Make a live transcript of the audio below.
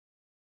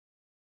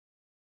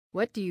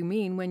What do you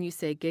mean when you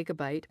say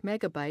gigabyte,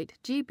 megabyte,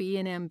 GB,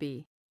 and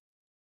MB?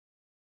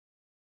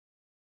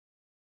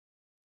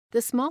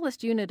 The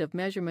smallest unit of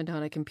measurement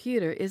on a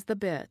computer is the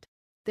bit.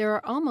 There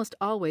are almost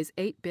always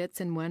 8 bits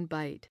in 1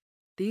 byte.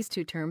 These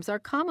two terms are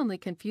commonly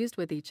confused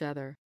with each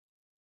other.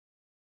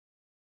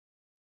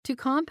 To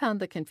compound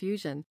the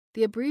confusion,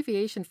 the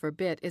abbreviation for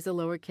bit is a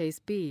lowercase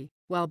b,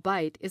 while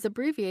byte is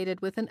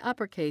abbreviated with an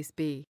uppercase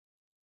b.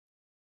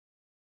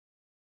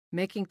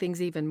 Making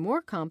things even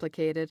more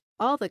complicated,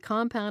 all the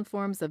compound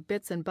forms of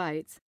bits and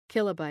bytes,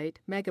 kilobyte,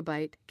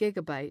 megabyte,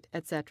 gigabyte,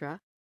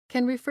 etc.,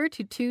 can refer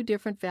to 2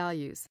 different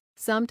values.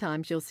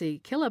 Sometimes you'll see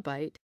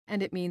kilobyte,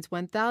 and it means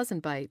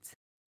 1,000 bytes,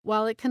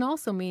 while it can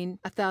also mean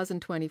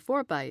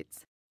 1,024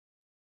 bytes.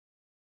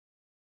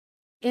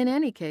 In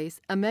any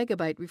case, a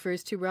megabyte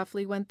refers to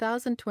roughly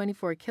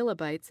 1,024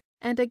 kilobytes,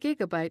 and a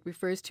gigabyte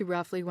refers to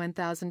roughly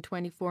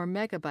 1,024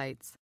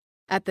 megabytes.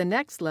 At the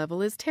next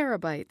level is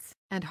terabytes,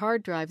 and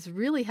hard drives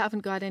really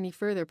haven't got any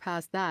further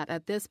past that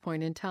at this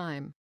point in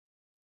time.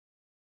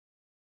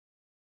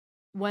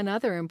 One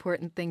other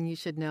important thing you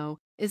should know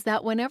is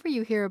that whenever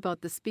you hear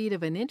about the speed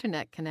of an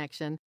internet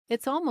connection,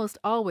 it's almost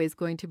always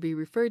going to be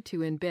referred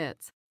to in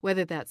bits,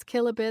 whether that's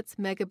kilobits,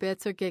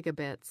 megabits, or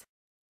gigabits.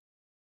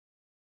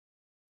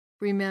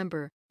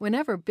 Remember,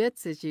 whenever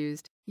bits is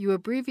used, you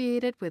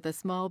abbreviate it with a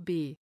small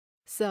b.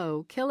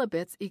 So,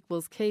 kilobits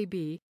equals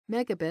KB,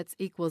 megabits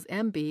equals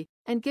MB,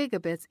 and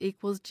gigabits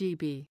equals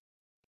GB.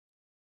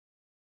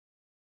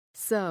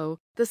 So,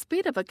 the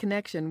speed of a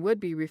connection would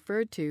be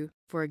referred to,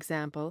 for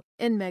example,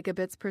 in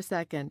megabits per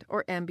second,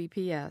 or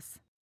Mbps.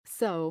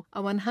 So,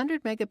 a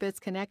 100 megabits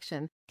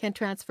connection can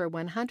transfer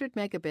 100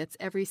 megabits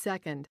every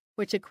second,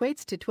 which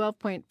equates to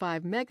 12.5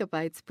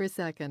 megabytes per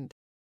second.